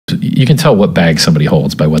you can tell what bag somebody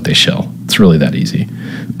holds by what they shill. It's really that easy.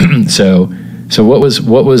 So what was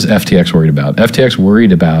FTX worried about? FTX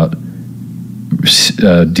worried about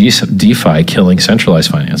DeFi killing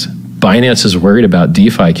centralized finance. Binance is worried about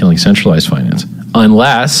DeFi killing centralized finance,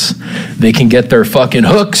 unless they can get their fucking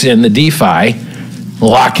hooks in the DeFi,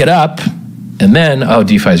 lock it up, and then, oh,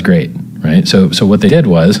 DeFi is great, right? So what they did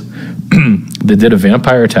was they did a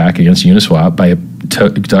vampire attack against Uniswap by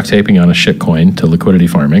duct taping on a shitcoin to liquidity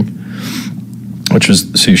farming, which was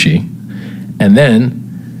sushi, and then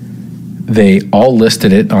they all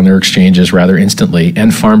listed it on their exchanges rather instantly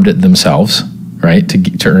and farmed it themselves, right,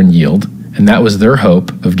 to earn yield. And that was their hope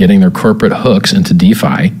of getting their corporate hooks into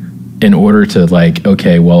DeFi in order to, like,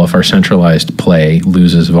 okay, well, if our centralized play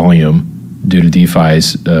loses volume due to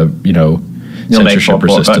DeFi's, censorship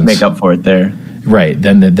resistance, make up for it there, right?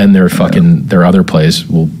 Then their other plays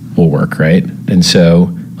will work, right? And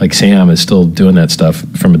so, like, Sam is still doing that stuff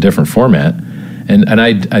from a different format, and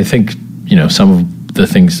I think some of the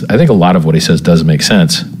things, I think a lot of what he says does make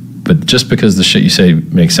sense, but just because the shit you say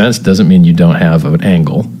makes sense doesn't mean you don't have an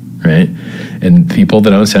angle. Right? And people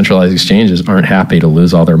that own centralized exchanges aren't happy to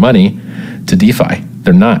lose all their money to DeFi.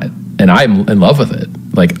 They're not. And I'm in love with it.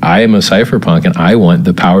 Like, I am a cypherpunk and I want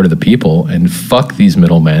the power to the people, and fuck these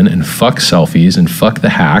middlemen and fuck selfies and fuck the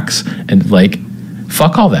hacks and, like,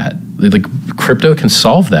 fuck all that. Like, crypto can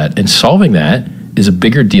solve that, and solving that is a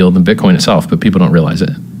bigger deal than Bitcoin itself, but people don't realize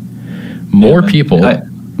it. More people, go ahead.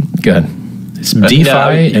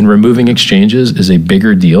 DeFi and removing exchanges is a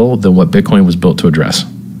bigger deal than what Bitcoin was built to address.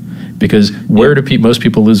 Because where do most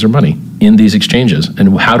people lose their money? In these exchanges.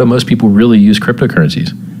 And how do most people really use cryptocurrencies?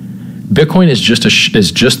 Bitcoin is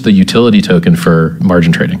just the utility token for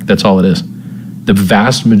margin trading. That's all it is. The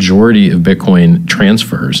vast majority of Bitcoin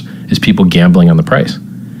transfers is people gambling on the price.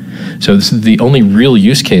 So this is the only real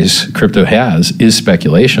use case crypto has is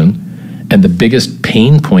speculation. And the biggest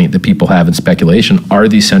pain point that people have in speculation are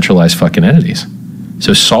these centralized fucking entities.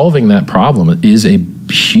 So solving that problem is a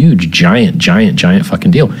huge, giant fucking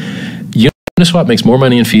deal. Uniswap makes more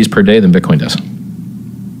money in fees per day than Bitcoin does.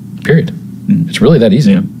 Period. It's really that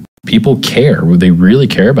easy. Yeah. People care. They really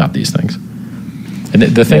care about these things. And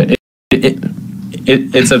the thing...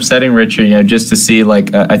 It's upsetting, Richard, just to see,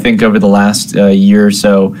 like, I think over the last year or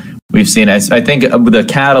so, we've seen, I think the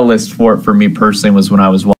catalyst for it for me personally was when I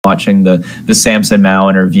was watching the Samson Mao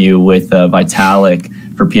interview with Vitalik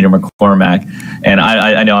for Peter McCormack. And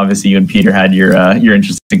I know obviously you and Peter had your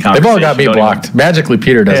interesting conversation. They've all got me blocked. Magically,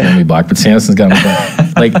 Peter doesn't have me blocked, but Samson's got me blocked.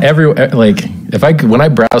 When I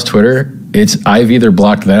browse Twitter, I've either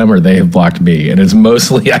blocked them or they have blocked me, and it's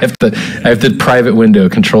mostly I have to private window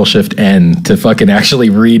Control-Shift-N to fucking actually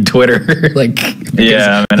read Twitter.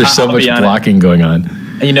 There's so much blocking going on.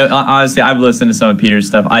 Honestly, I've listened to some of Peter's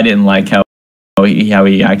stuff. I didn't like how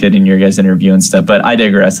he acted in your guys' interview and stuff, but I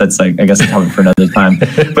digress. That's, like, I guess, a topic for another time.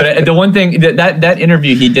 But the one thing that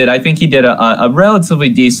interview he did, I think he did a relatively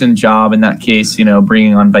decent job in that case.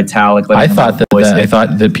 Bringing on Vitalik. I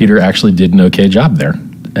thought that Peter actually did an okay job there,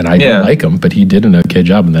 and I didn't like him, but he did an okay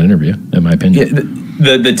job in that interview, in my opinion.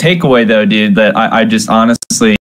 Yeah, the takeaway though, dude, that I just honestly